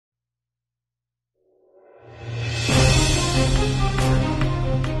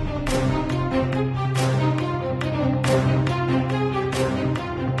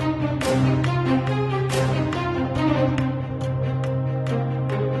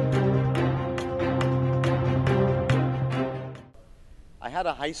had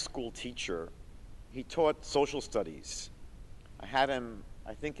a high school teacher. He taught social studies. I had him,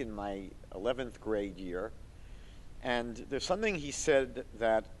 I think, in my 11th grade year. And there's something he said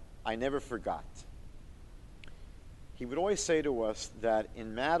that I never forgot. He would always say to us that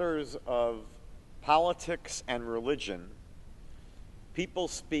in matters of politics and religion, people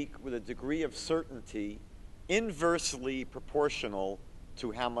speak with a degree of certainty inversely proportional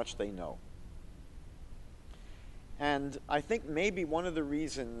to how much they know. And I think maybe one of the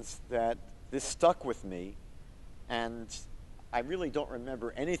reasons that this stuck with me, and I really don't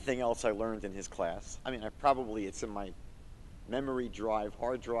remember anything else I learned in his class. I mean, it's in my memory drive,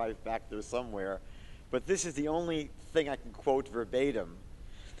 hard drive back there somewhere, but this is the only thing I can quote verbatim.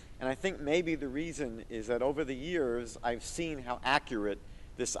 And I think maybe the reason is that over the years, I've seen how accurate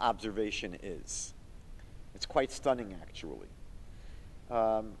this observation is. It's quite stunning, actually.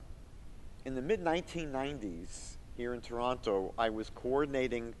 In the mid-1990s, here in Toronto, I was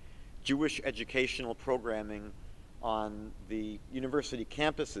coordinating Jewish educational programming on the university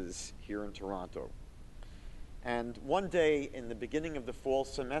campuses here in Toronto. And one day in the beginning of the fall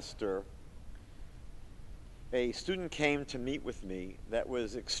semester, a student came to meet with me that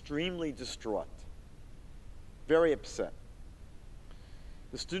was extremely distraught, very upset.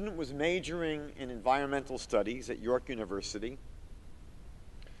 The student was majoring in environmental studies at York University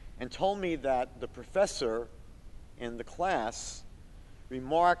and told me that the professor in the class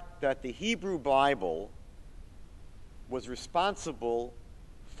remarked that the Hebrew Bible was responsible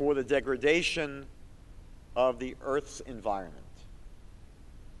for the degradation of the Earth's environment.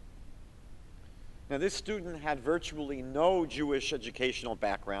 Now, this student had virtually no Jewish educational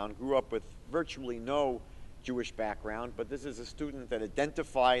background, grew up with virtually no Jewish background, but this is a student that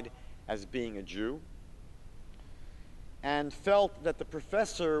identified as being a Jew and felt that the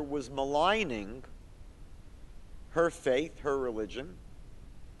professor was maligning her faith, her religion,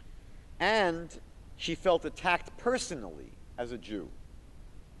 and she felt attacked personally as a Jew.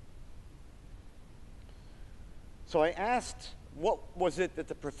 So I asked, what was it that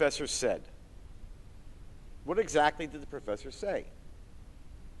the professor said? What exactly did the professor say?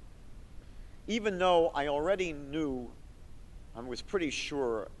 Even though I already knew, I was pretty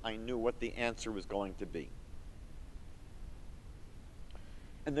sure I knew what the answer was going to be.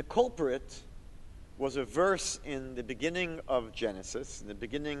 And the culprit was a verse in the beginning of Genesis, in the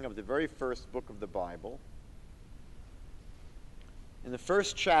beginning of the very first book of the Bible. In the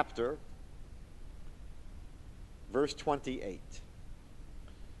first chapter, verse 28.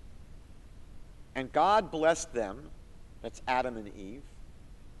 And God blessed them, that's Adam and Eve,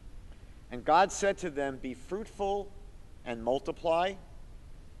 and God said to them, be fruitful and multiply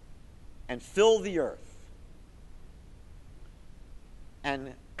and fill the earth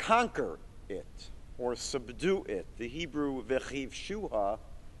and conquer it or subdue it. The Hebrew vechiv shuha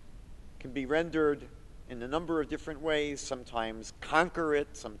can be rendered in a number of different ways, sometimes conquer it,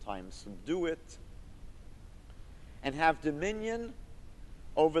 sometimes subdue it, and have dominion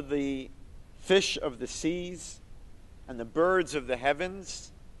over the fish of the seas and the birds of the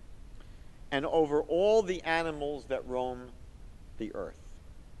heavens and over all the animals that roam the earth.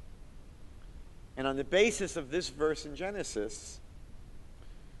 And on the basis of this verse in Genesis,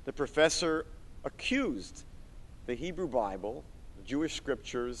 the professor accused the Hebrew Bible, the Jewish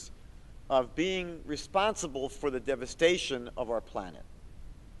scriptures, of being responsible for the devastation of our planet.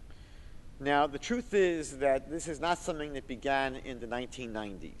 Now, the truth is that this is not something that began in the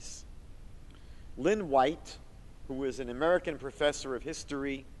 1990s. Lynn White, who was an American professor of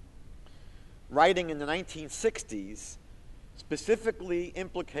history, writing in the 1960s, specifically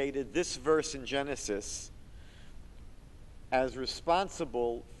implicated this verse in Genesis as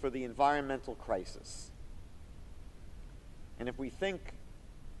responsible for the environmental crisis. And if we think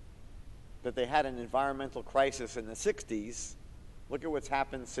that they had an environmental crisis in the 60s, look at what's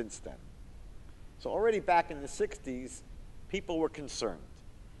happened since then. So already back in the 60s, people were concerned.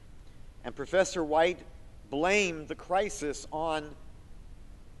 And Professor White blamed the crisis on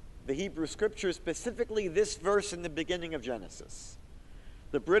the Hebrew Scriptures, specifically this verse in the beginning of Genesis.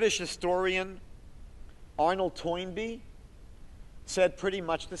 The British historian Arnold Toynbee said pretty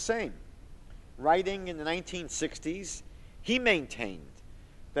much the same. Writing in the 1960s, he maintained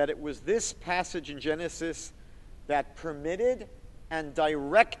that it was this passage in Genesis that permitted and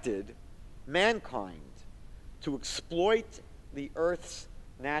directed mankind to exploit the earth's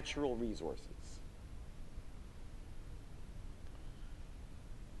natural resources.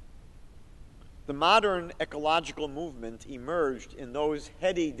 The modern ecological movement emerged in those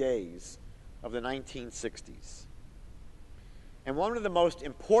heady days of the 1960s. And one of the most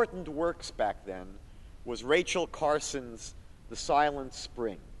important works back then was Rachel Carson's The Silent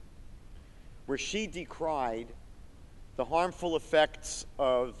Spring, where she decried the harmful effects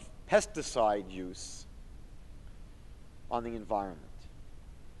of pesticide use on the environment.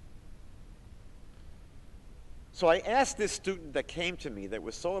 So I asked this student that came to me that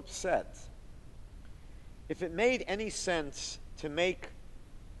was so upset if it made any sense to make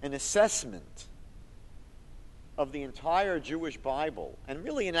an assessment of the entire Jewish Bible, and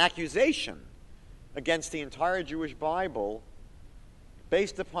really an accusation against the entire Jewish Bible,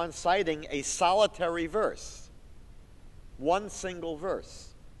 based upon citing a solitary verse, one single verse,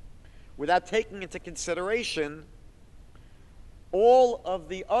 without taking into consideration all of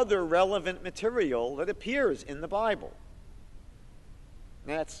the other relevant material that appears in the Bible.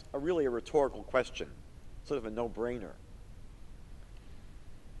 Now, that's really a rhetorical question, sort of a no-brainer.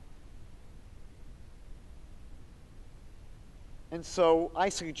 And so I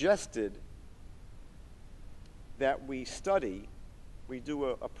suggested that we do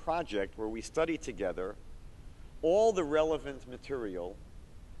a project where we study together all the relevant material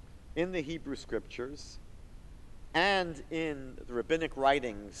in the Hebrew Scriptures and in the rabbinic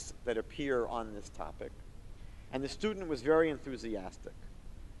writings that appear on this topic. And the student was very enthusiastic.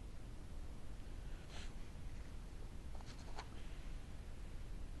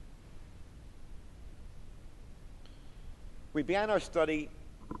 We began our study,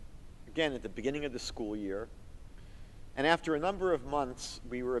 again, at the beginning of the school year. And after a number of months,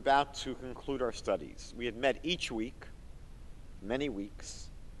 we were about to conclude our studies. We had met each week, many weeks.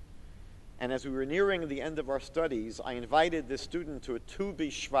 And as we were nearing the end of our studies, I invited this student to a Tu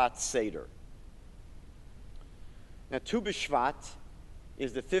B'Shvat Seder. Now, Tu B'Shvat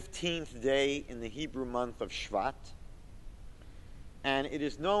is the 15th day in the Hebrew month of Shvat. And it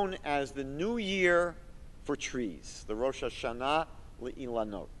is known as the New Year for trees, the Rosh Hashanah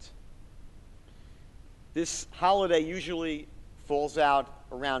Le'ilanot. This holiday usually falls out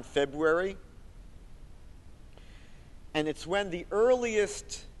around February, and it's when the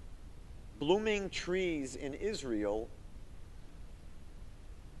earliest blooming trees in Israel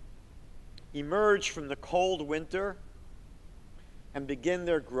emerge from the cold winter and begin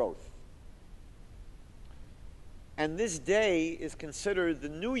their growth. And this day is considered the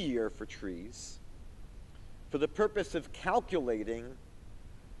new year for trees for the purpose of calculating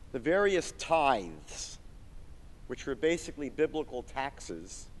the various tithes, which were basically biblical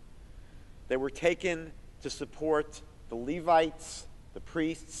taxes that were taken to support the Levites, the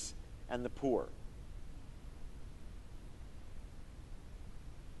priests, and the poor.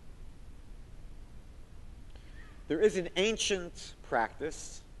 There is an ancient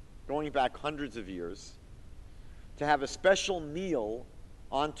practice, going back hundreds of years, to have a special meal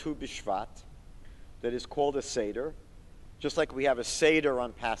on Tu B'Shvat that is called a Seder. Just like we have a Seder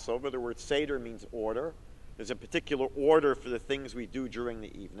on Passover, the word Seder means order. There's a particular order for the things we do during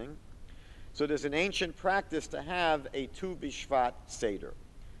the evening. So there's an ancient practice to have a Tu B'Shvat Seder,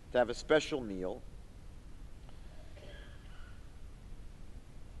 to have a special meal.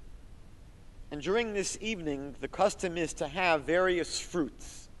 And during this evening, the custom is to have various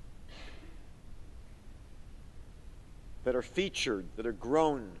fruits that are featured, that are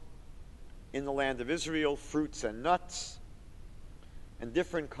grown in the land of Israel, fruits and nuts, and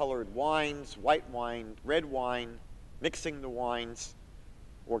different colored wines, white wine, red wine, mixing the wines,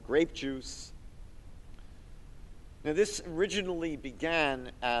 or grape juice. Now, this originally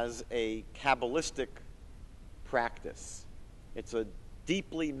began as a Kabbalistic practice. It's a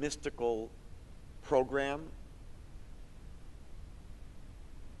deeply mystical program.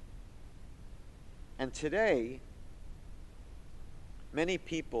 And today, many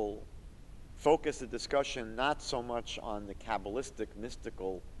people focus the discussion not so much on the Kabbalistic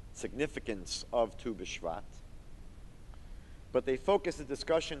mystical significance of Tu B'Shvat, but they focus the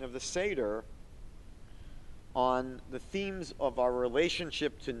discussion of the Seder on the themes of our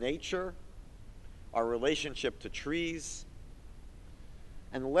relationship to nature, our relationship to trees,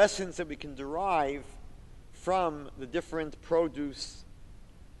 and the lessons that we can derive from the different produce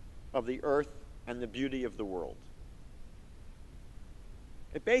of the earth and the beauty of the world.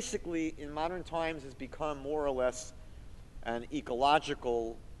 It basically, in modern times, has become more or less an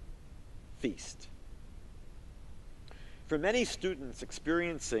ecological feast. For many students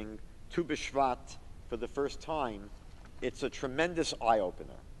experiencing Tu B'Shvat for the first time, it's a tremendous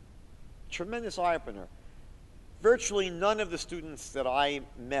eye-opener. Tremendous eye-opener. Virtually none of the students that I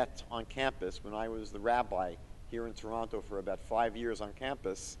met on campus when I was the rabbi here in Toronto for about 5 years on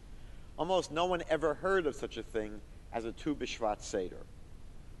campus, almost no one ever heard of such a thing as a Tu B'Shvat Seder.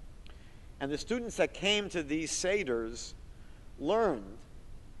 And the students that came to these Seders learned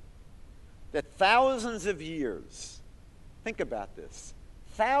that thousands of years Think about this.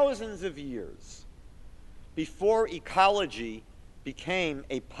 Thousands of years before ecology became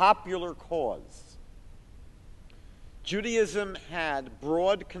a popular cause, Judaism had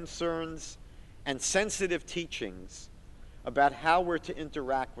broad concerns and sensitive teachings about how we're to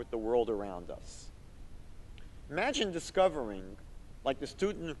interact with the world around us. Imagine discovering, like the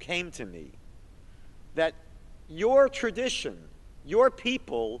student who came to me, that your tradition, your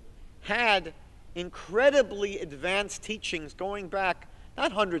people, had incredibly advanced teachings going back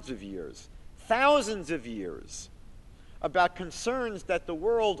not hundreds of years, thousands of years, about concerns that the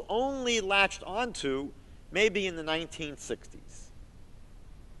world only latched onto maybe in the 1960s.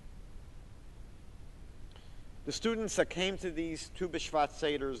 The students that came to these Tu B'Shvat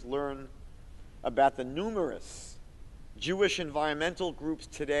Seders learn about the numerous Jewish environmental groups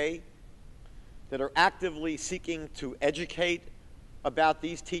today that are actively seeking to educate about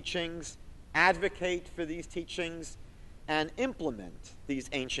these teachings, advocate for these teachings, and implement these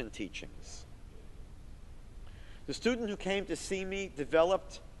ancient teachings. The student who came to see me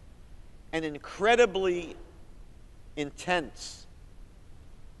developed an incredibly intense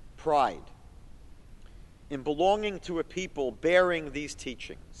pride in belonging to a people bearing these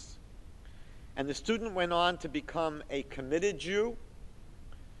teachings. And the student went on to become a committed Jew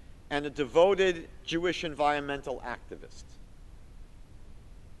and a devoted Jewish environmental activist.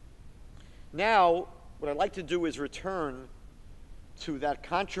 Now, what I'd like to do is return to that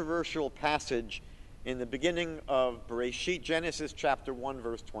controversial passage in the beginning of Bereshit, Genesis chapter 1,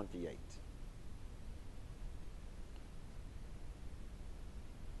 verse 28.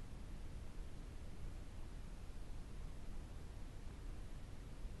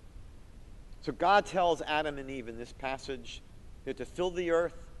 So God tells Adam and Eve in this passage they're to fill the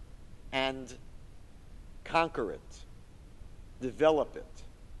earth and conquer it, develop it,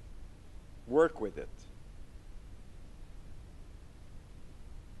 work with it.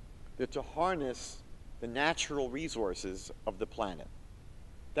 They're to harness the natural resources of the planet.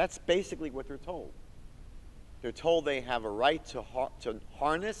 That's basically what they're told. They're told they have a right to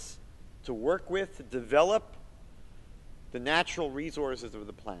harness, to work with, to develop the natural resources of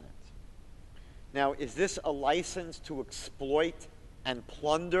the planet. Now, is this a license to exploit and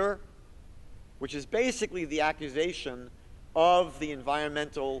plunder, which is basically the accusation of the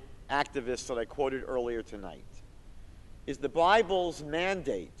environmental activists that I quoted earlier tonight? Is the Bible's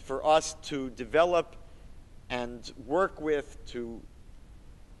mandate for us to develop and work with, to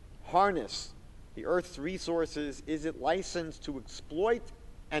harness the earth's resources, is it licensed to exploit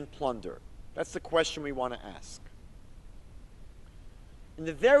and plunder? That's the question we want to ask. In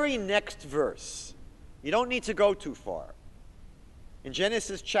the very next verse, you don't need to go too far. In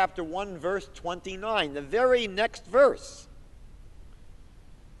Genesis chapter 1, verse 29, the very next verse,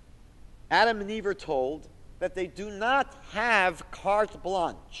 Adam and Eve are told that they do not have carte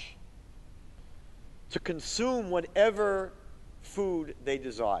blanche to consume whatever food they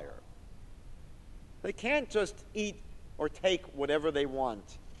desire. They can't just eat or take whatever they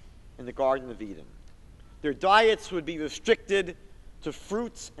want in the Garden of Eden. Their diets would be restricted to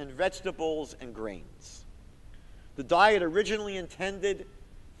fruits and vegetables and grains. The diet originally intended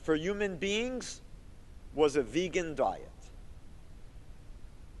for human beings was a vegan diet.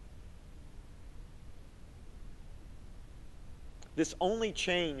 This only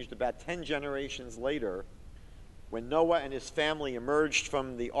changed about 10 generations later when Noah and his family emerged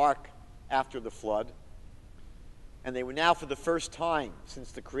from the ark after the flood, and they were now, for the first time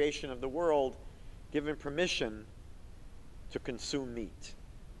since the creation of the world, given permission to consume meat.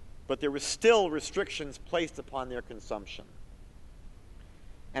 But there were still restrictions placed upon their consumption.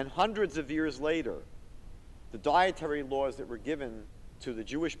 And hundreds of years later, the dietary laws that were given to the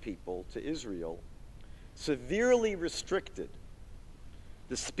Jewish people, to Israel, severely restricted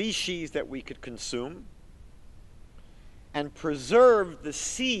the species that we could consume and preserved the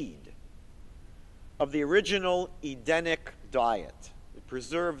seed of the original Edenic diet. It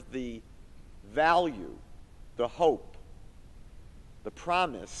preserved the value, the hope, the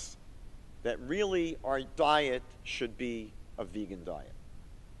promise that really our diet should be a vegan diet.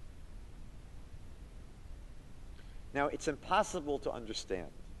 Now, it's impossible to understand.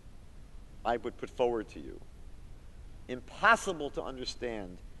 I would put forward to you, impossible to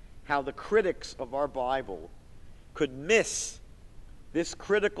understand how the critics of our Bible could miss this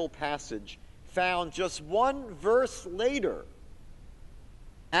critical passage found just one verse later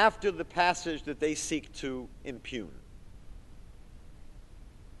after the passage that they seek to impugn.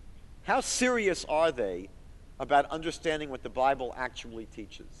 How serious are they about understanding what the Bible actually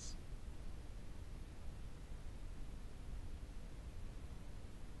teaches?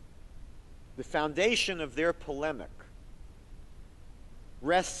 The foundation of their polemic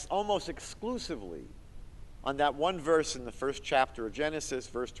rests almost exclusively on that one verse in the first chapter of Genesis,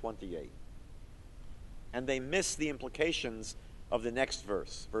 verse 28. And they miss the implications of the next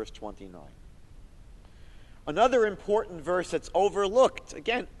verse, verse 29. Another important verse that's overlooked,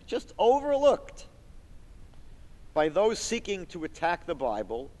 again, just overlooked by those seeking to attack the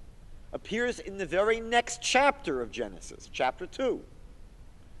Bible, appears in the very next chapter of Genesis, chapter 2.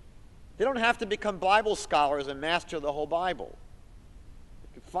 They don't have to become Bible scholars and master the whole Bible.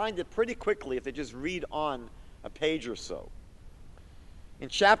 You can find it pretty quickly if they just read on a page or so. In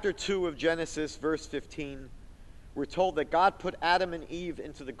chapter 2 of Genesis, verse 15, we're told that God put Adam and Eve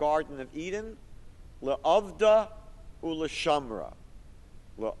into the Garden of Eden, le'avda u'leshamra.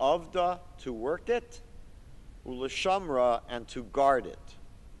 Le'avda, to work it, u'leshamra, and to guard it,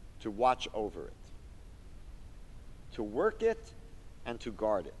 to watch over it. To work it and to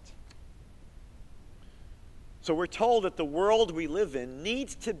guard it. So we're told that the world we live in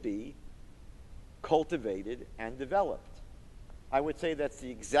needs to be cultivated and developed. I would say that's the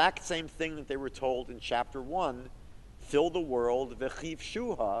exact same thing that they were told in chapter 1, fill the world, v'chiv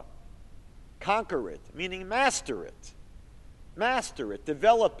shuha, conquer it, meaning master it. Master it,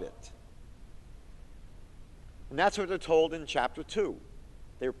 develop it. And that's what they're told in chapter 2.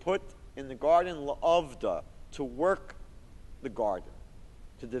 They're put in the garden la'avda, to work the garden,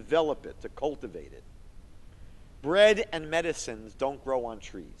 to develop it, to cultivate it. Bread and medicines don't grow on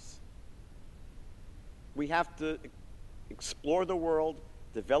trees. We have to explore the world,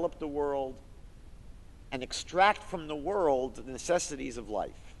 develop the world, and extract from the world the necessities of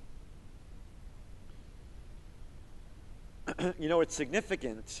life. You know, it's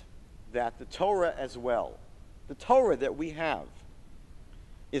significant that the Torah as well, the Torah that we have,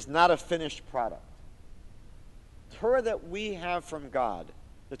 is not a finished product. The Torah that we have from God,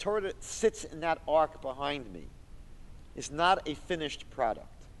 the Torah that sits in that ark behind me, is not a finished product.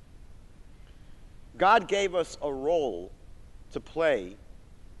 God gave us a role to play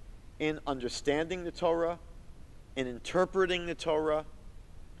in understanding the Torah, in interpreting the Torah,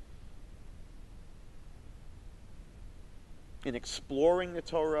 in exploring the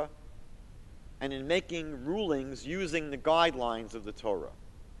Torah, and in making rulings using the guidelines of the Torah.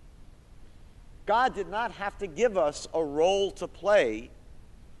 God did not have to give us a role to play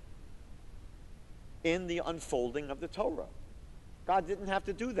in the unfolding of the Torah. God didn't have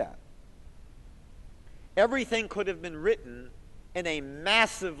to do that. Everything could have been written in a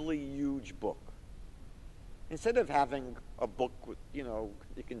massively huge book. Instead of having a book with, you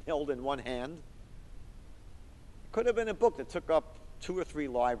can hold in one hand, it could have been a book that took up 2 or 3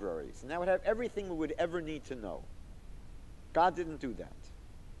 libraries, and that would have everything we would ever need to know. God didn't do that.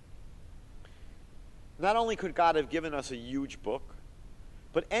 Not only could God have given us a huge book,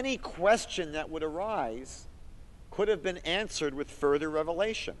 but any question that would arise could have been answered with further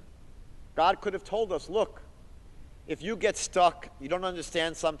revelation. God could have told us, look, if you get stuck, you don't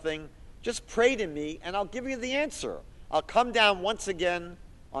understand something, just pray to me and I'll give you the answer. I'll come down once again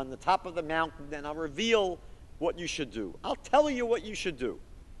on the top of the mountain and I'll reveal what you should do. I'll tell you what you should do.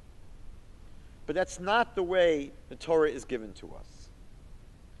 But that's not the way the Torah is given to us.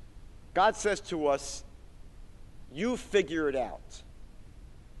 God says to us, you figure it out.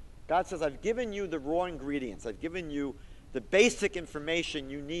 God says, I've given you the raw ingredients. I've given you the basic information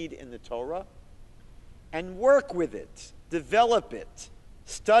you need in the Torah, and work with it, develop it,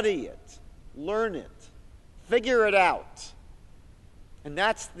 study it, learn it, figure it out. And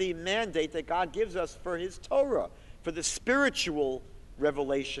that's the mandate that God gives us for his Torah, for the spiritual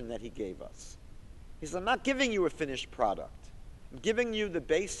revelation that he gave us. He says, I'm not giving you a finished product. I'm giving you the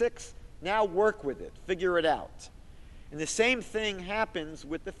basics. Now work with it, figure it out. And the same thing happens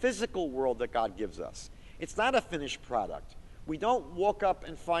with the physical world that God gives us. It's not a finished product. We don't walk up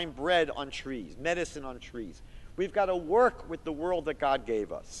and find bread on trees, medicine on trees. We've got to work with the world that God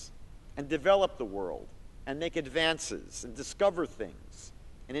gave us and develop the world and make advances and discover things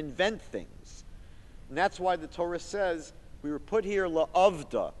and invent things. And that's why the Torah says we were put here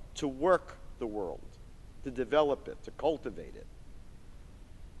la'avda, to work the world, to develop it, to cultivate it.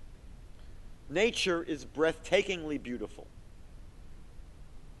 Nature is breathtakingly beautiful.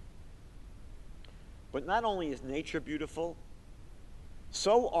 But not only is nature beautiful,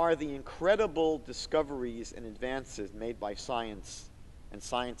 so are the incredible discoveries and advances made by science and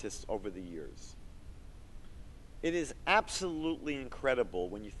scientists over the years. It is absolutely incredible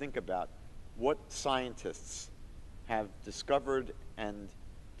when you think about what scientists have discovered and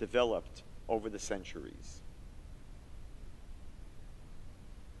developed over the centuries.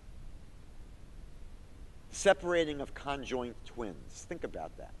 Separating of conjoined twins. Think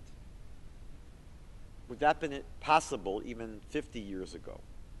about that. Would that have been possible even 50 years ago?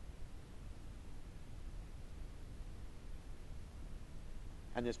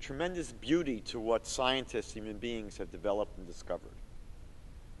 And there's tremendous beauty to what scientists, human beings, have developed and discovered.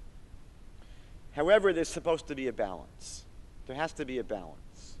 However, there's supposed to be a balance. There has to be a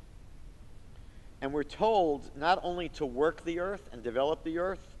balance. And we're told not only to work the earth and develop the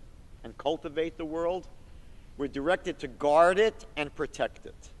earth and cultivate the world, we're directed to guard it and protect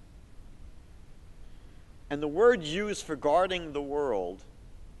it. And the word used for guarding the world,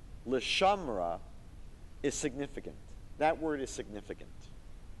 lishamra, is significant. That word is significant.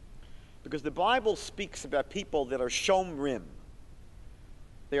 Because the Bible speaks about people that are shomrim.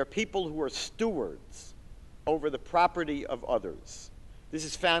 They are people who are stewards over the property of others. This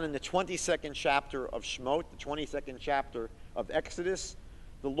is found in the 22nd chapter of Shemot, the 22nd chapter of Exodus,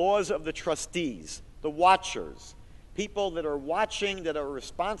 the laws of the trustees, the watchers, people that are watching, that are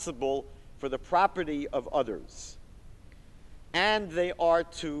responsible for the property of others. And they are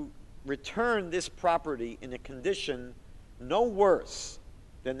to return this property in a condition no worse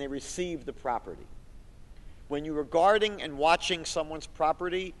than they received the property. When you are guarding and watching someone's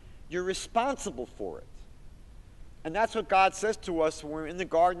property, you're responsible for it. And that's what God says to us when we're in the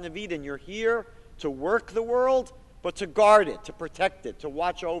Garden of Eden. You're here to work the world, but to guard it, to protect it, to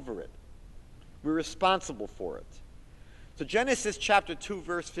watch over it. We're responsible for it. So Genesis chapter 2,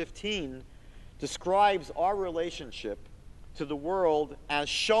 verse 15 describes our relationship to the world as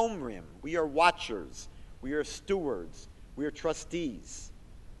shomrim. We are watchers. We are stewards. We are trustees.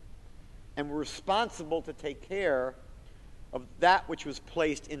 And we're responsible to take care of that which was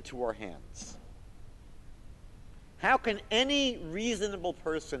placed into our hands. How can any reasonable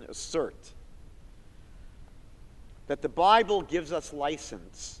person assert that the Bible gives us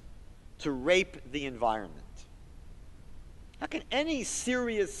license to rape the environment? How can any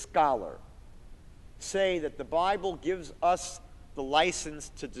serious scholar say that the Bible gives us the license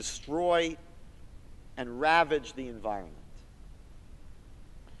to destroy and ravage the environment?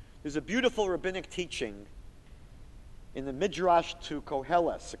 There's a beautiful rabbinic teaching in the Midrash to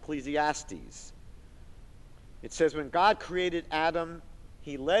Koheles, Ecclesiastes. It says, when God created Adam,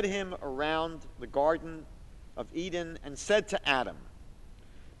 he led him around the Garden of Eden and said to Adam,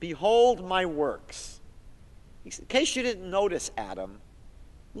 "Behold my works." In case you didn't notice, Adam,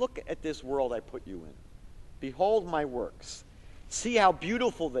 look at this world I put you in. Behold my works. See how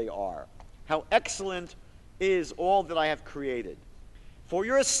beautiful they are. How excellent is all that I have created. For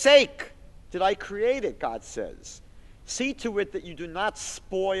your sake did I create it, God says. See to it that you do not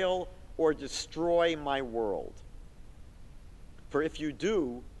spoil or destroy my world. For if you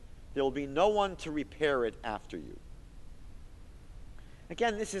do, there will be no one to repair it after you.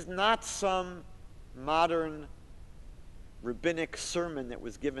 Again, this is not some modern rabbinic sermon that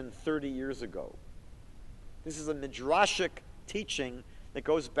was given 30 years ago. This is a midrashic teaching that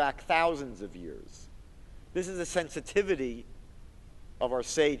goes back thousands of years. This is a sensitivity of our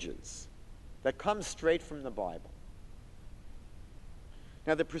sages that comes straight from the Bible.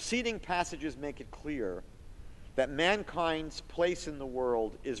 Now, the preceding passages make it clear that mankind's place in the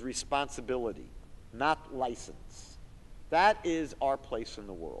world is responsibility, not license. That is our place in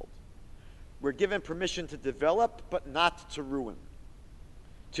the world. We're given permission to develop, but not to ruin.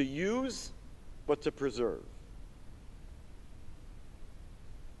 To use, but to preserve.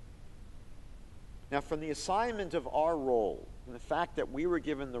 Now, from the assignment of our role, and the fact that we were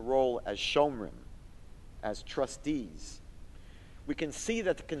given the role as shomrim, as trustees, we can see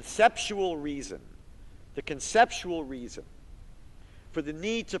that the conceptual reason for the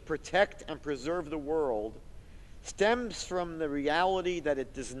need to protect and preserve the world stems from the reality that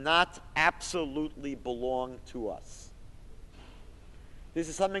it does not absolutely belong to us. This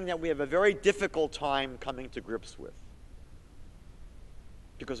is something that we have a very difficult time coming to grips with.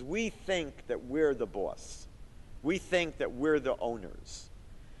 Because we think that we're the boss. We think that we're the owners.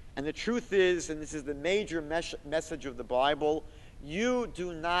 And the truth is, and this is the major message of the Bible, you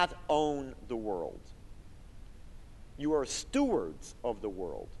do not own the world. You are stewards of the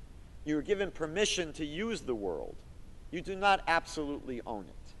world. You are given permission to use the world. You do not absolutely own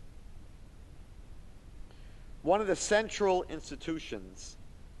it. One of the central institutions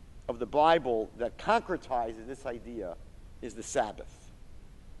of the Bible that concretizes this idea is the Sabbath.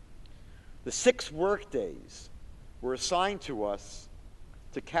 The 6 work days were assigned to us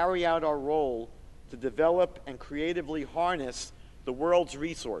to carry out our role to develop and creatively harness the world's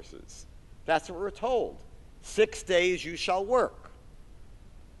resources. That's what we're told. 6 days you shall work.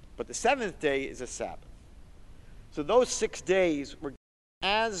 But the 7th day is a Sabbath. So those 6 days were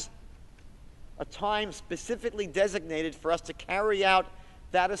as a time specifically designated for us to carry out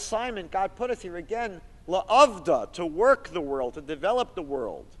that assignment. God put us here again la'avda, to work the world, to develop the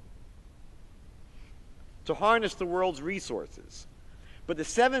world, to harness the world's resources. But the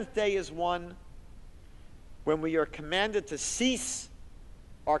seventh day is one when we are commanded to cease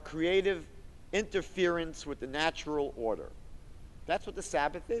our creative interference with the natural order. That's what the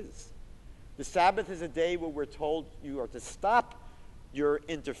Sabbath is. The Sabbath is a day where we're told you are to stop your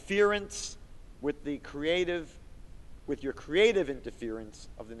interference with your creative interference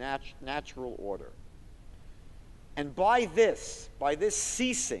of the natural order. And by this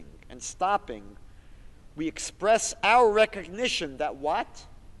ceasing and stopping, we express our recognition that what?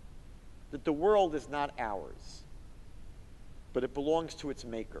 That the world is not ours, but it belongs to its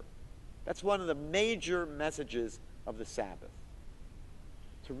maker. That's one of the major messages of the Sabbath.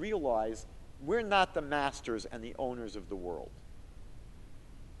 To realize we're not the masters and the owners of the world.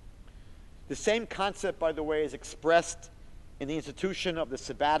 The same concept, by the way, is expressed in the institution of the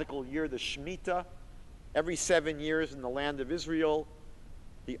sabbatical year, the Shemitah. Every 7 years in the land of Israel,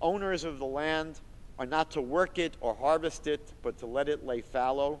 the owners of the land are not to work it or harvest it, but to let it lay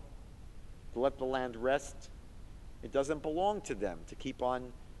fallow, to let the land rest. It doesn't belong to them to keep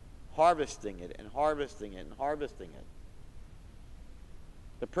on harvesting it and harvesting it and harvesting it.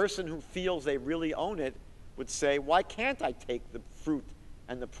 The person who feels they really own it would say, why can't I take the fruit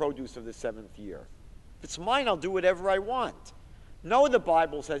and the produce of the seventh year? If it's mine, I'll do whatever I want. No, the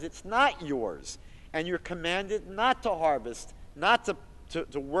Bible says it's not yours, and you're commanded not to harvest, not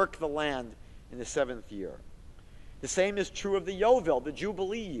to work the land in the seventh year. The same is true of the Yovel, the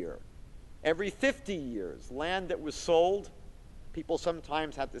Jubilee year. Every 50 years, land that was sold, people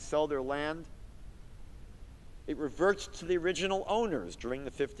sometimes have to sell their land, it reverts to the original owners during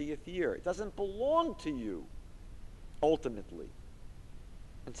the 50th year. It doesn't belong to you, ultimately.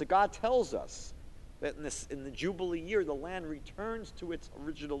 And so God tells us that in the Jubilee year, the land returns to its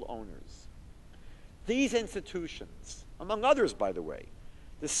original owners. These institutions, among others, by the way,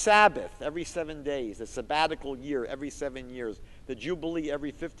 the Sabbath every 7 days, the sabbatical year every 7 years, the Jubilee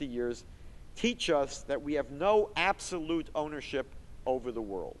every 50 years, teach us that we have no absolute ownership over the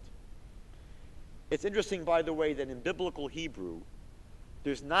world. It's interesting, by the way, that in biblical Hebrew,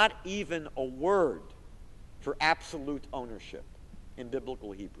 there's not even a word for absolute ownership in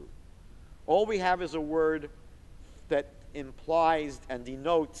biblical Hebrew. All we have is a word that implies and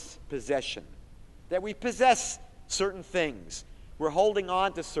denotes possession, that we possess certain things. We're holding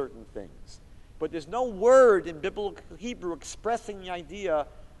on to certain things. But there's no word in biblical Hebrew expressing the idea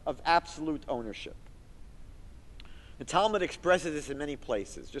of absolute ownership. The Talmud expresses this in many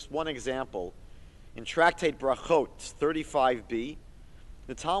places. Just one example. In Tractate Brachot 35b,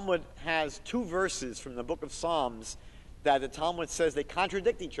 the Talmud has 2 verses from the book of Psalms that the Talmud says they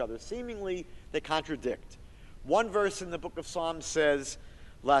contradict each other. Seemingly, they contradict. One verse in the book of Psalms says,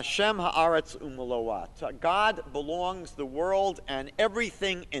 L'Hashem ha'aretz u'maloah. To God belongs the world and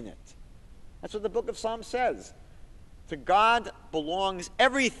everything in it. That's what the book of Psalms says. To God belongs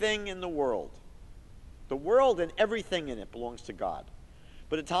everything in the world. The world and everything in it belongs to God.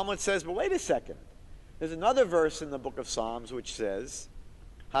 But the Talmud says, but wait a second. There's another verse in the book of Psalms which says,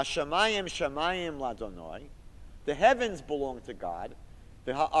 Hashamayim shamayim ladonoi. The heavens belong to God.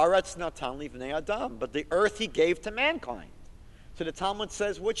 The ha'aretz natan livnei adam. But the earth he gave to mankind. So the Talmud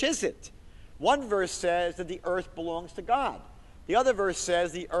says, which is it? One verse says that the earth belongs to God. The other verse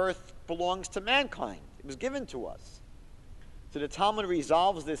says the earth belongs to mankind. It was given to us. So the Talmud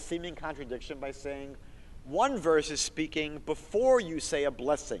resolves this seeming contradiction by saying, one verse is speaking before you say a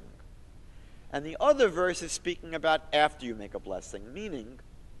blessing, and the other verse is speaking about after you make a blessing, meaning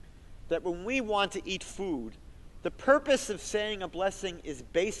that when we want to eat food, the purpose of saying a blessing is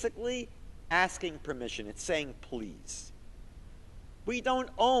basically asking permission. It's saying please. We don't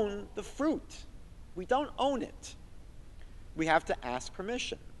own the fruit. We don't own it. We have to ask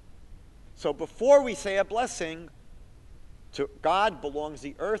permission. So before we say a blessing, to God belongs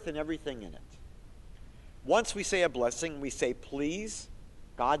the earth and everything in it. Once we say a blessing, we say please.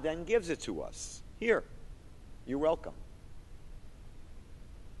 God then gives it to us. Here, you're welcome.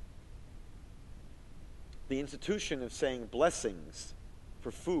 The institution of saying blessings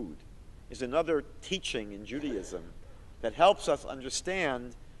for food is another teaching in Judaism that helps us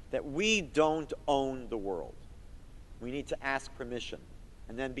understand that we don't own the world. We need to ask permission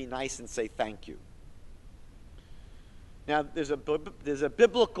and then be nice and say thank you. Now, there's a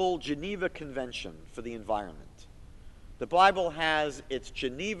biblical Geneva Convention for the environment. The Bible has its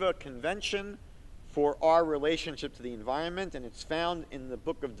Geneva Convention for our relationship to the environment, and it's found in the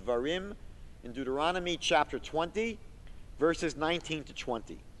book of Dvarim, in Deuteronomy chapter 20, verses 19 to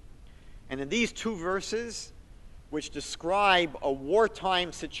 20. And in these 2 verses, which describe a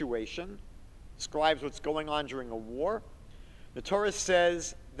wartime situation, describes what's going on during a war. The Torah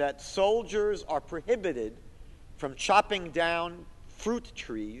says that soldiers are prohibited from chopping down fruit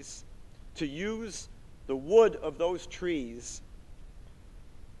trees to use the wood of those trees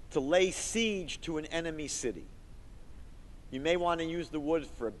to lay siege to an enemy city. You may want to use the wood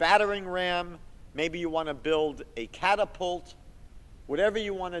for a battering ram. Maybe you want to build a catapult. Whatever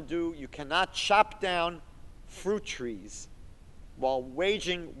you want to do, you cannot chop down fruit trees while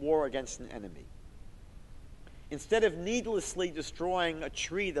waging war against an enemy. Instead of needlessly destroying a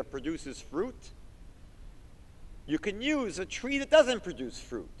tree that produces fruit, you can use a tree that doesn't produce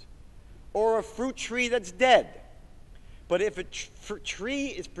fruit, or a fruit tree that's dead. But if a tree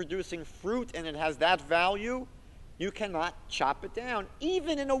is producing fruit and it has that value, you cannot chop it down,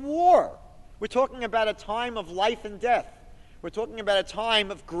 even in a war. We're talking about a time of life and death. We're talking about a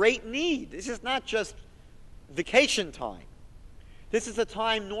time of great need. This is not just vacation time. This is a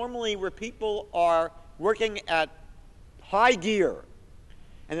time normally where people are working at high gear.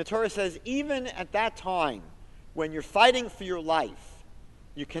 And the Torah says, even at that time, when you're fighting for your life,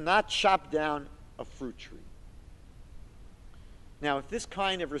 you cannot chop down a fruit tree. Now, if this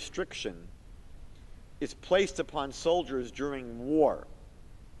kind of restriction is placed upon soldiers during war,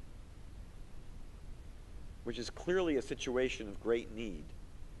 which is clearly a situation of great need,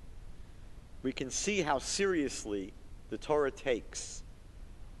 we can see how seriously the Torah takes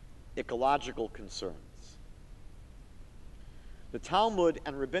ecological concerns. The Talmud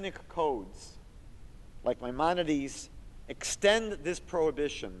and rabbinic codes, like Maimonides, extend this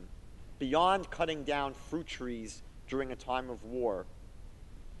prohibition beyond cutting down fruit trees during a time of war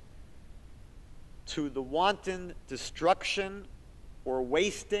to the wanton destruction or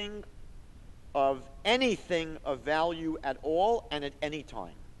wasting of anything of value at all and at any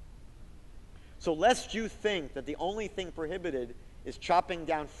time. So lest you think that the only thing prohibited is chopping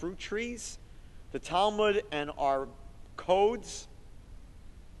down fruit trees, the Talmud and our codes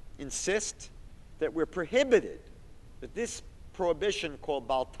insist that we're prohibited, that this prohibition called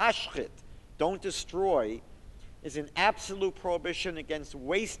Bal Tashchit, don't destroy, is an absolute prohibition against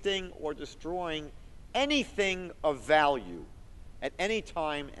wasting or destroying anything of value at any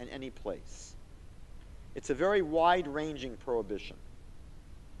time and any place. It's a very wide-ranging prohibition.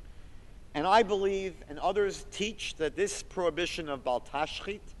 And I believe, and others teach, that this prohibition of Bal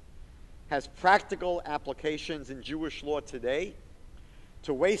Tashchit has practical applications in Jewish law today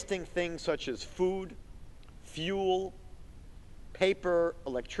to wasting things such as food, fuel, paper,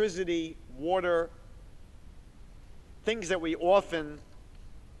 electricity, water, things that we often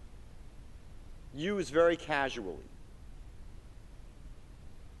use very casually.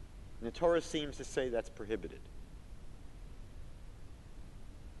 And the Torah seems to say that's prohibited.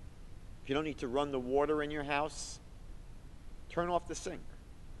 If you don't need to run the water in your house, turn off the sink.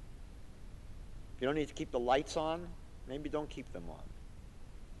 If you don't need to keep the lights on, maybe don't keep them on.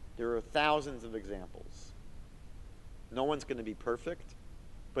 There are thousands of examples. No one's going to be perfect,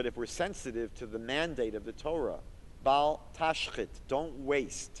 but if we're sensitive to the mandate of the Torah, Bal Tashchit, don't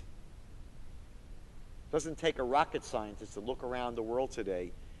waste. It doesn't take a rocket scientist to look around the world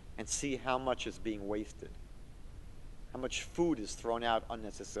today and see how much is being wasted, how much food is thrown out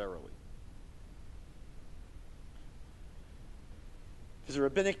unnecessarily. There's a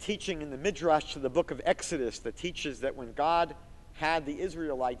rabbinic teaching in the Midrash to the book of Exodus that teaches that when God had the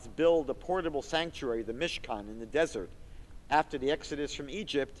Israelites build a portable sanctuary, the Mishkan, in the desert after the Exodus from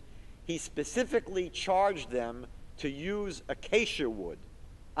Egypt, he specifically charged them to use acacia wood,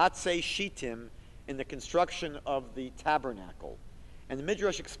 atzei shitim, in the construction of the tabernacle. And the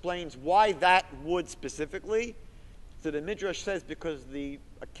Midrash explains why that wood specifically. So the Midrash says because the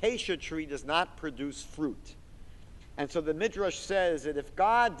acacia tree does not produce fruit. And so the Midrash says that if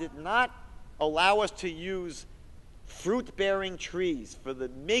God did not allow us to use fruit-bearing trees for the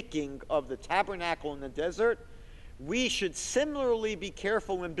making of the tabernacle in the desert, we should similarly be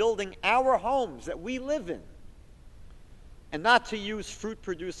careful when building our homes that we live in, and not to use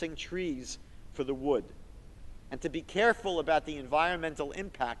fruit-producing trees for the wood, and to be careful about the environmental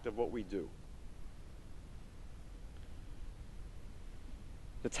impact of what we do.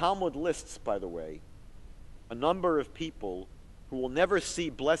 The Talmud lists, by the way, a number of people who will never see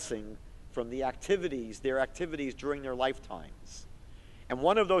blessing from their activities during their lifetimes. And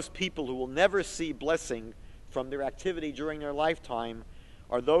one of those people who will never see blessing from their activity during their lifetime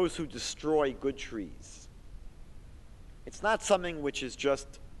are those who destroy good trees. It's not something which is just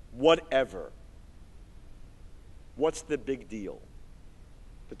whatever. What's the big deal?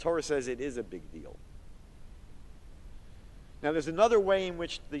 The Torah says it is a big deal. Now, there's another way in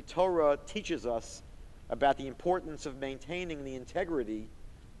which the Torah teaches us about the importance of maintaining the integrity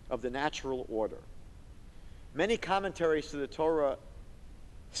of the natural order. Many commentaries to the Torah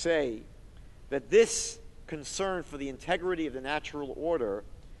say that this concern for the integrity of the natural order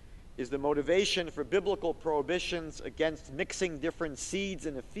is the motivation for biblical prohibitions against mixing different seeds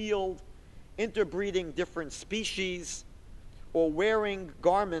in a field, interbreeding different species, or wearing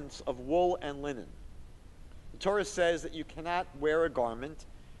garments of wool and linen. The Torah says that you cannot wear a garment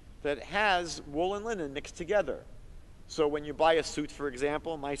that has wool and linen mixed together. So when you buy a suit, for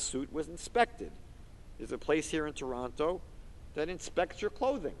example, my suit was inspected. There's a place here in Toronto that inspects your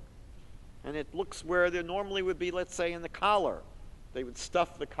clothing. And it looks where there normally would be, let's say, in the collar. They would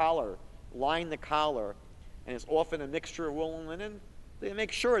stuff the collar, line the collar, and it's often a mixture of wool and linen. They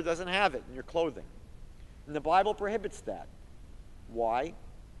make sure it doesn't have it in your clothing. And the Bible prohibits that. Why?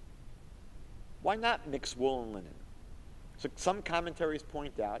 Why not mix wool and linen? So some commentaries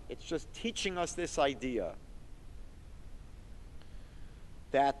point out it's just teaching us this idea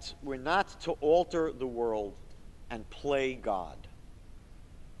that we're not to alter the world and play God.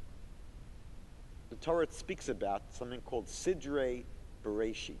 The Torah speaks about something called Sidrei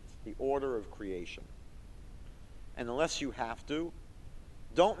Bereshit, the order of creation. And unless you have to,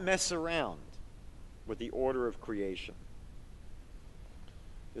 don't mess around with the order of creation.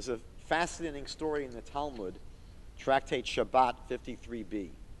 There's a fascinating story in the Talmud, Tractate Shabbat 53b.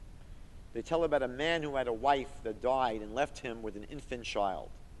 They tell about a man who had a wife that died and left him with an infant child,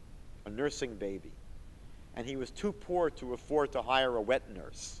 a nursing baby. And he was too poor to afford to hire a wet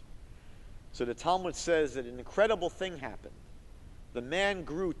nurse. So the Talmud says that an incredible thing happened. The man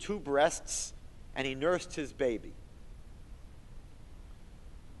grew 2 breasts and he nursed his baby.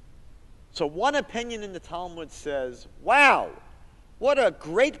 So one opinion in the Talmud says, wow, what a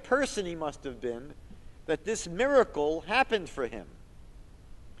great person he must have been that this miracle happened for him.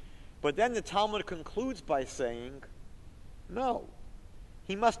 But then the Talmud concludes by saying, no,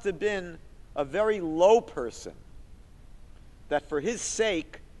 he must have been a very low person, that for his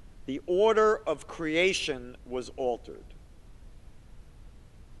sake, the order of creation was altered.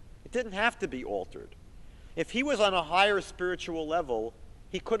 It didn't have to be altered. If he was on a higher spiritual level,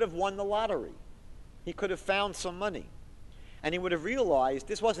 he could have won the lottery. He could have found some money. And he would have realized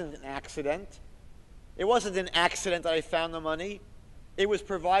this wasn't an accident. It wasn't an accident that I found the money. It was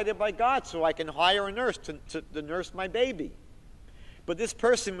provided by God so I can hire a nurse to nurse my baby. But this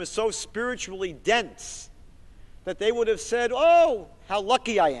person was so spiritually dense that they would have said, oh, how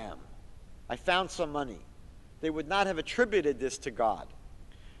lucky I am. I found some money. They would not have attributed this to God.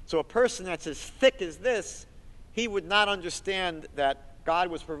 So a person that's as thick as this, he would not understand that God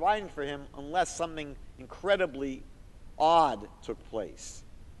was providing for him unless something incredibly odd took place.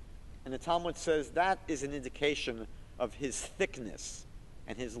 And the Talmud says that is an indication of his thickness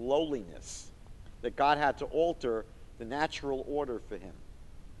and his lowliness, that God had to alter the natural order for him.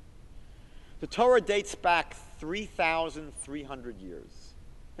 The Torah dates back 3,300 years.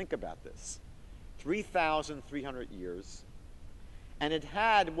 Think about this. 3,300 years. And it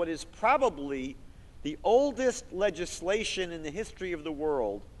had what is probably the oldest legislation in the history of the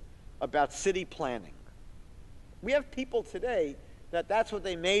world about city planning. We have people today that's what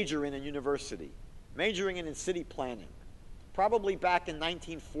they major in university, majoring in city planning. Probably back in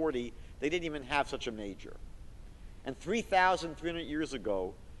 1940, they didn't even have such a major. And 3,300 years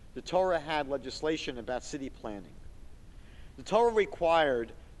ago, the Torah had legislation about city planning. The Torah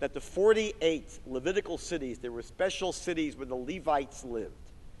required that the 48 Levitical cities, there were special cities where the Levites lived,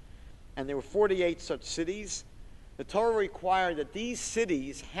 and there were 48 such cities. The Torah required that these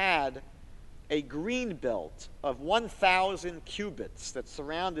cities had a green belt of 1,000 cubits that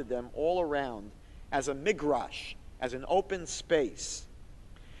surrounded them all around as a migrash, as an open space,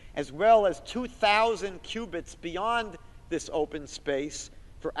 as well as 2,000 cubits beyond this open space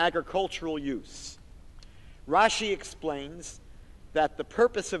for agricultural use. Rashi explains that the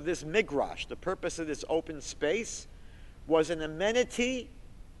purpose of this migrash, the purpose of this open space, was an amenity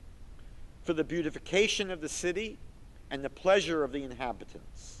for the beautification of the city and the pleasure of the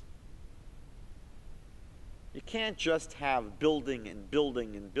inhabitants. You can't just have building and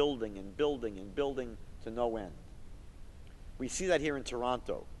building and building and building and building to no end. We see that here in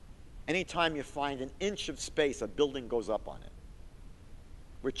Toronto. Anytime you find an inch of space, a building goes up on it.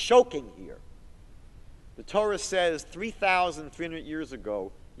 We're choking here. The Torah says 3,300 years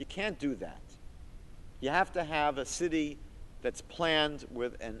ago, you can't do that. You have to have a city that's planned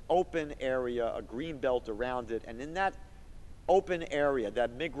with an open area, a green belt around it, and in that open area,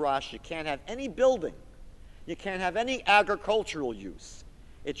 that migrash, you can't have any building. You can't have any agricultural use.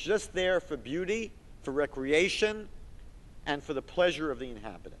 It's just there for beauty, for recreation, and for the pleasure of the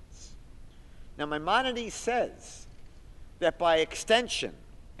inhabitants. Now, Maimonides says that by extension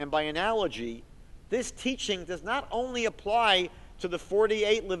And by analogy, this teaching does not only apply to the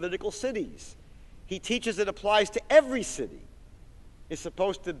 48 Levitical cities. He teaches it applies to every city. It's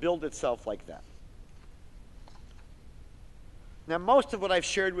supposed to build itself like that. Now, most of what I've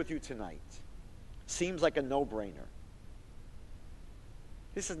shared with you tonight seems like a no-brainer.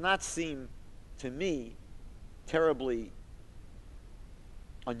 This does not seem, to me, terribly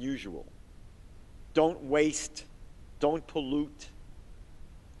unusual. Don't waste. Don't pollute.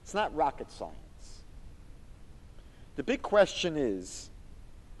 It's not rocket science. The big question is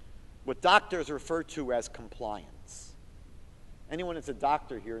what doctors refer to as compliance. Anyone that's a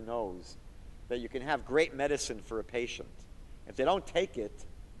doctor here knows that you can have great medicine for a patient. If they don't take it,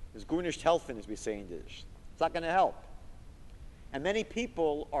 there's gunished helfen, as we say in Yiddish. It's not going to help. And many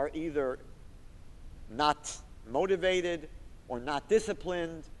people are either not motivated or not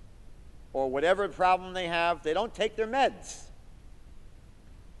disciplined or whatever problem they have, they don't take their meds.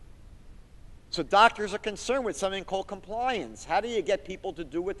 So doctors are concerned with something called compliance. How do you get people to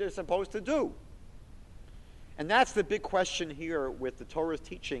do what they're supposed to do? And that's the big question here with the Torah's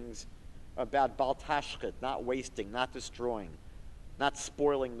teachings about bal tashchit, not wasting, not destroying, not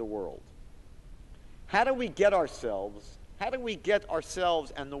spoiling the world. How do we get ourselves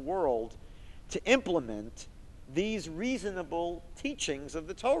and the world to implement these reasonable teachings of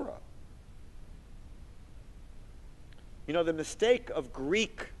the Torah? You know, the mistake of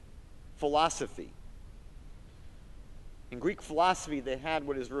Greek philosophy. In Greek philosophy, they had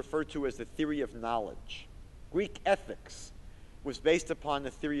what is referred to as the theory of knowledge. Greek ethics was based upon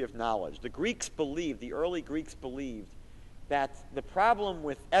the theory of knowledge. The early Greeks believed that the problem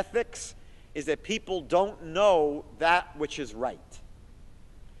with ethics is that people don't know that which is right.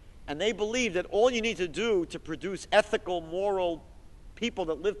 And they believed that all you need to do to produce ethical, moral people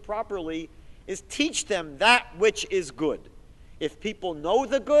that live properly is teach them that which is good. If people know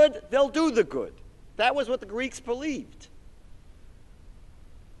the good, they'll do the good. That was what the Greeks believed.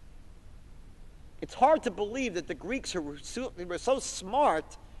 It's hard to believe that the Greeks were so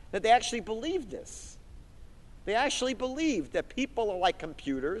smart that they actually believed this. They actually believed that people are like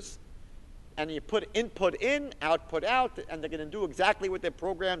computers, and you put input in, output out, and they're going to do exactly what they're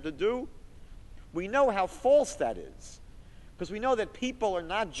programmed to do. We know how false that is, because we know that people are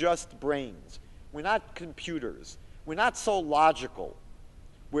not just brains. We're not computers. We're not so logical,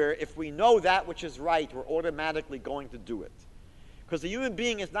 where if we know that which is right, we're automatically going to do it. Because the human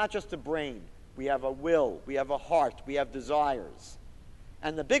being is not just a brain. We have a will, we have a heart, we have desires.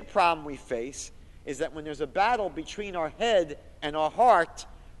 And the big problem we face is that when there's a battle between our head and our heart,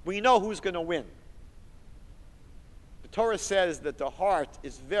 we know who's going to win. The Torah says that the heart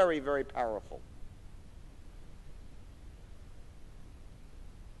is very, very powerful.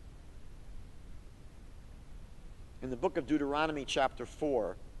 In the book of Deuteronomy, chapter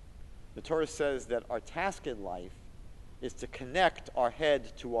 4, the Torah says that our task in life is to connect our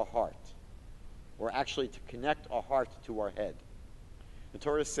head to our heart, or actually to connect our heart to our head. The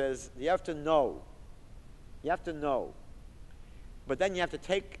Torah says you have to know. You have to know. But then you have to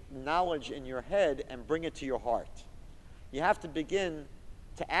take knowledge in your head and bring it to your heart. You have to begin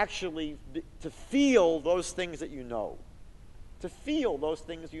to actually to feel those things that you know. To feel those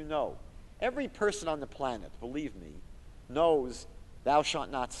things you know. Every person on the planet, believe me, knows thou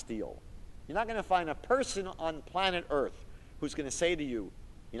shalt not steal. You're not going to find a person on planet Earth who's going to say to you,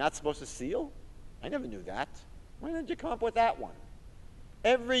 you're not supposed to steal? I never knew that. When did you come up with that one?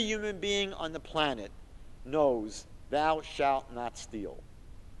 Every human being on the planet knows thou shalt not steal.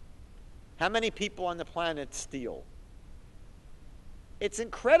 How many people on the planet steal? It's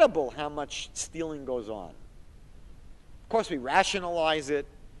incredible how much stealing goes on. Of course, we rationalize it.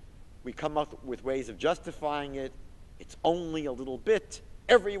 We come up with ways of justifying it. It's only a little bit.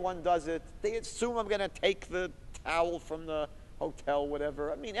 Everyone does it. They assume I'm going to take the towel from the hotel,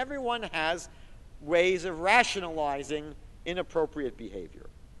 whatever. I mean, everyone has ways of rationalizing inappropriate behavior.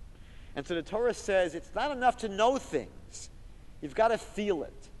 And so the Torah says it's not enough to know things. You've got to feel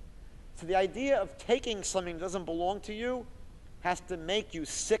it. So the idea of taking something that doesn't belong to you has to make you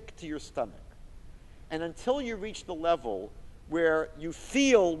sick to your stomach. And until you reach the level where you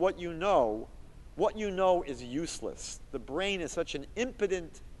feel what you know is useless. The brain is such an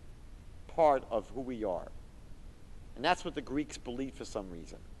impotent part of who we are. And that's what the Greeks believed for some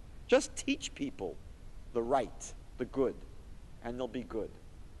reason. Just teach people the right, the good, and they'll be good.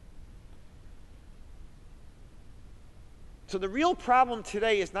 So the real problem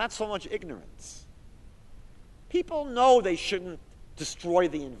today is not so much ignorance. People know they shouldn't destroy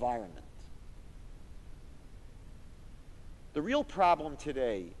the environment. The real problem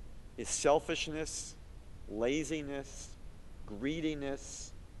today is selfishness, laziness,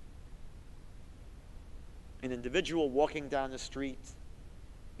 greediness, An individual walking down the street,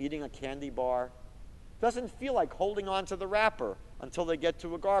 eating a candy bar, doesn't feel like holding on to the wrapper until they get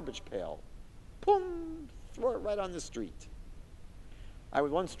to a garbage pail. Boom! Throw it right on the street. I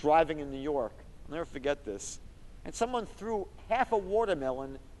was once driving in New York, I'll never forget this, and someone threw half a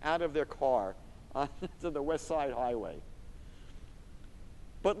watermelon out of their car onto the West Side Highway.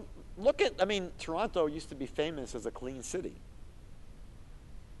 But look at, Toronto used to be famous as a clean city.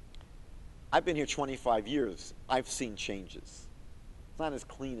 I've been here 25 years. I've seen changes. It's not as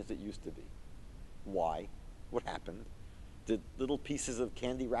clean as it used to be. Why? What happened? Did little pieces of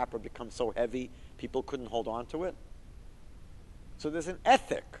candy wrapper become so heavy people couldn't hold on to it? So there's an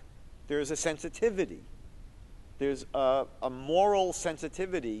ethic. There's a sensitivity. There's a moral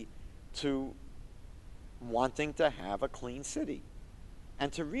sensitivity to wanting to have a clean city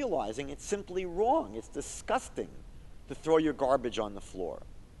and to realizing it's simply wrong. It's disgusting to throw your garbage on the floor.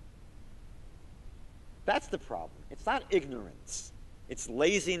 That's the problem. It's not ignorance. It's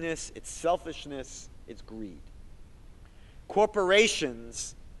laziness, it's selfishness, it's greed.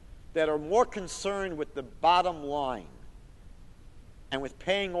 Corporations that are more concerned with the bottom line and with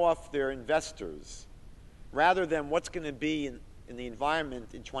paying off their investors rather than what's going to be in the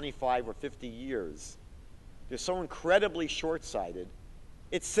environment in 25 or 50 years, they're so incredibly short-sighted,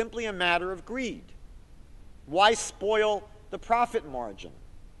 it's simply a matter of greed. Why spoil the profit margin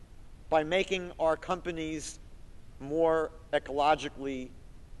by making our companies more ecologically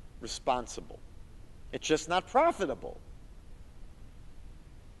responsible? It's just not profitable.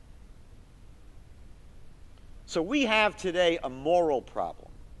 So we have today a moral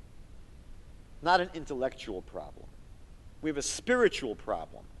problem, not an intellectual problem. We have a spiritual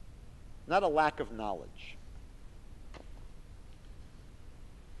problem, not a lack of knowledge.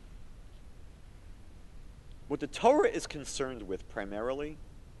 What the Torah is concerned with primarily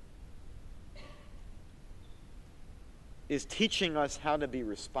is teaching us how to be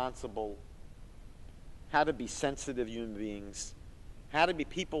responsible, how to be sensitive human beings, how to be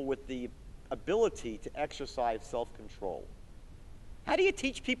people with the ability to exercise self-control. How do you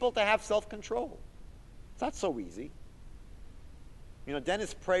teach people to have self-control? It's not so easy.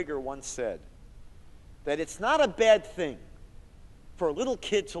 Dennis Prager once said that it's not a bad thing for a little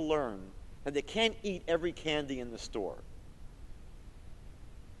kid to learn that they can't eat every candy in the store.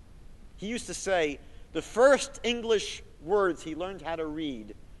 He used to say the first English words he learned how to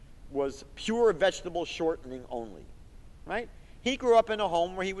read was pure vegetable shortening only, right? He grew up in a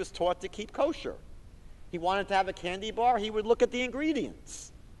home where he was taught to keep kosher. He wanted to have a candy bar, he would look at the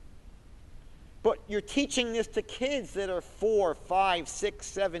ingredients. But you're teaching this to kids that are 4, 5, 6,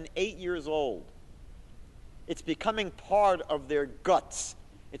 7, 8 years old. It's becoming part of their guts.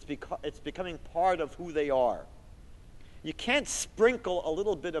 It's becoming part of who they are. You can't sprinkle a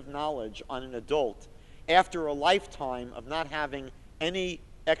little bit of knowledge on an adult after a lifetime of not having any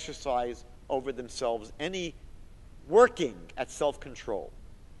exercise over themselves, any working at self-control.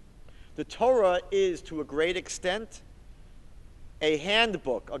 The Torah is, to a great extent, a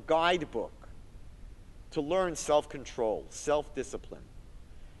handbook, a guidebook to learn self-control, self-discipline,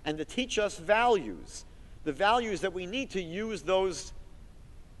 and to teach us values, the values that we need to use those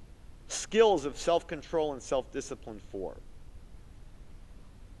skills of self-control and self-discipline for.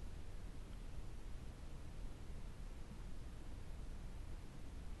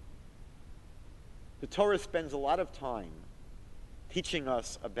 The Torah spends a lot of time teaching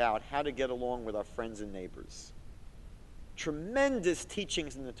us about how to get along with our friends and neighbors. Tremendous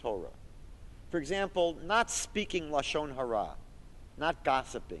teachings in the Torah. For example, not speaking lashon hara, not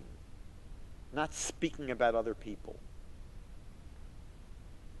gossiping, not speaking about other people.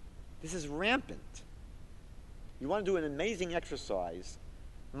 This is rampant. You want to do an amazing exercise,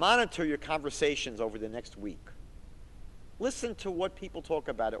 monitor your conversations over the next week. Listen to what people talk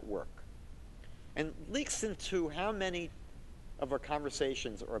about at work. And listen to how many of our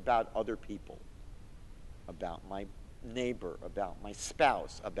conversations are about other people, about my neighbor, about my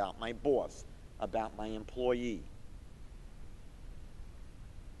spouse, about my boss, about my employee.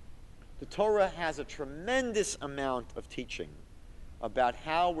 The Torah has a tremendous amount of teaching about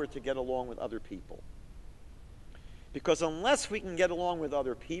how we're to get along with other people. Because unless we can get along with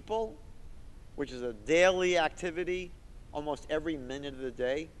other people, which is a daily activity, almost every minute of the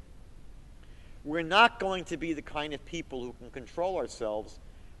day, we're not going to be the kind of people who can control ourselves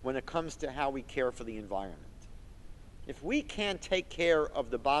when it comes to how we care for the environment. If we can't take care of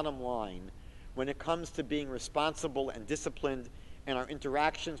the bottom line when it comes to being responsible and disciplined in our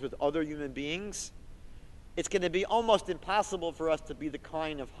interactions with other human beings, it's going to be almost impossible for us to be the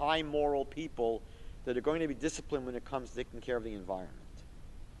kind of high moral people that are going to be disciplined when it comes to taking care of the environment.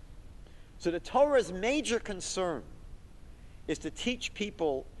 So the Torah's major concern is to teach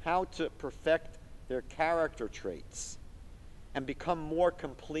people how to perfect their character traits and become more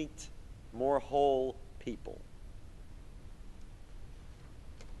complete, more whole people.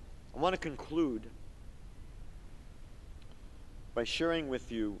 I want to conclude by sharing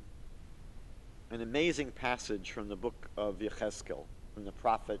with you an amazing passage from the book of Yechezkel, from the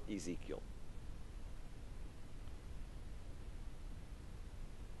prophet Ezekiel.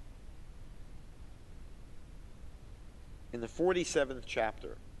 In the 47th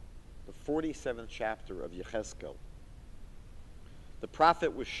chapter of Yechezkel, the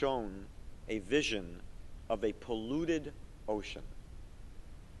prophet was shown a vision of a polluted ocean.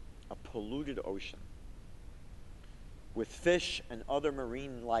 A polluted ocean with fish and other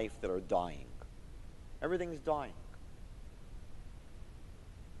marine life that are dying. Everything's dying.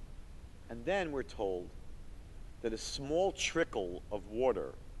 And then we're told that a small trickle of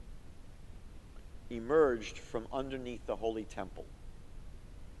water emerged from underneath the holy temple.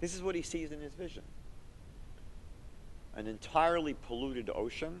 This is what he sees in his vision. An entirely polluted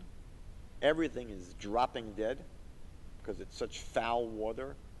ocean. Everything is dropping dead because it's such foul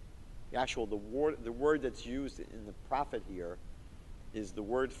water. The word that's used in the prophet here is the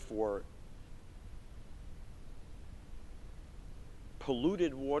word for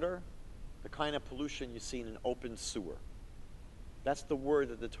polluted water, the kind of pollution you see in an open sewer. That's the word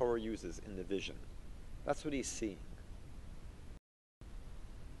that the Torah uses in the vision. That's what he's seeing.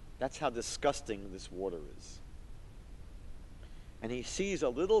 That's how disgusting this water is. And he sees a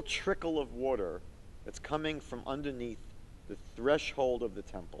little trickle of water that's coming from underneath the threshold of the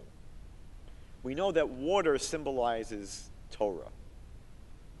temple. We know that water symbolizes Torah.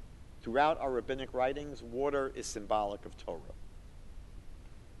 Throughout our rabbinic writings, water is symbolic of Torah.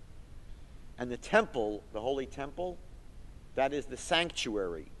 And the temple, the holy temple, that is the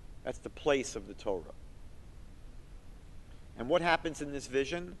sanctuary. That's the place of the Torah. And what happens in this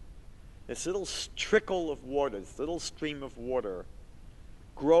vision? This little trickle of water, this little stream of water,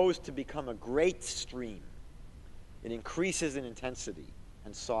 grows to become a great stream. It increases in intensity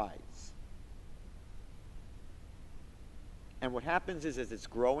and size. And what happens is, as it's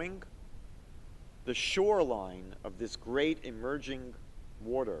growing, the shoreline of this great emerging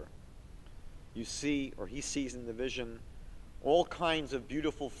water, you see, or he sees in the vision, all kinds of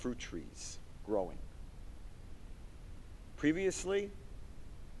beautiful fruit trees growing. Previously,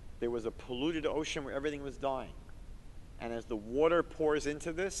 there was a polluted ocean where everything was dying. And as the water pours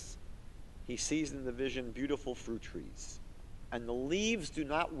into this, he sees in the vision beautiful fruit trees. And the leaves do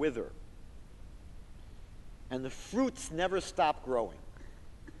not wither. And the fruits never stop growing.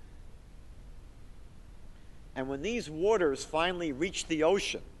 And when these waters finally reach the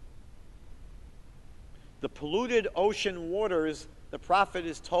ocean, the polluted ocean waters, the prophet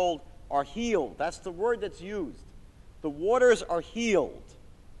is told, are healed. That's the word that's used. The waters are healed.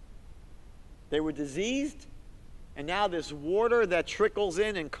 They were diseased, and now this water that trickles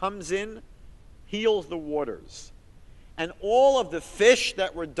in and comes in heals the waters. And all of the fish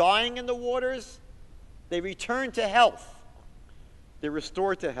that were dying in the waters, they return to health. They're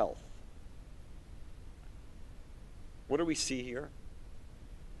restored to health. What do we see here?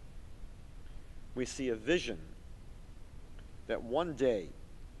 We see a vision that one day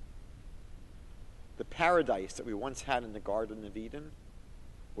the paradise that we once had in the Garden of Eden,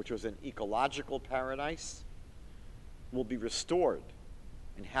 which was an ecological paradise, will be restored.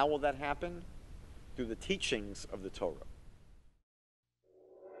 And how will that happen? Through the teachings of the Torah.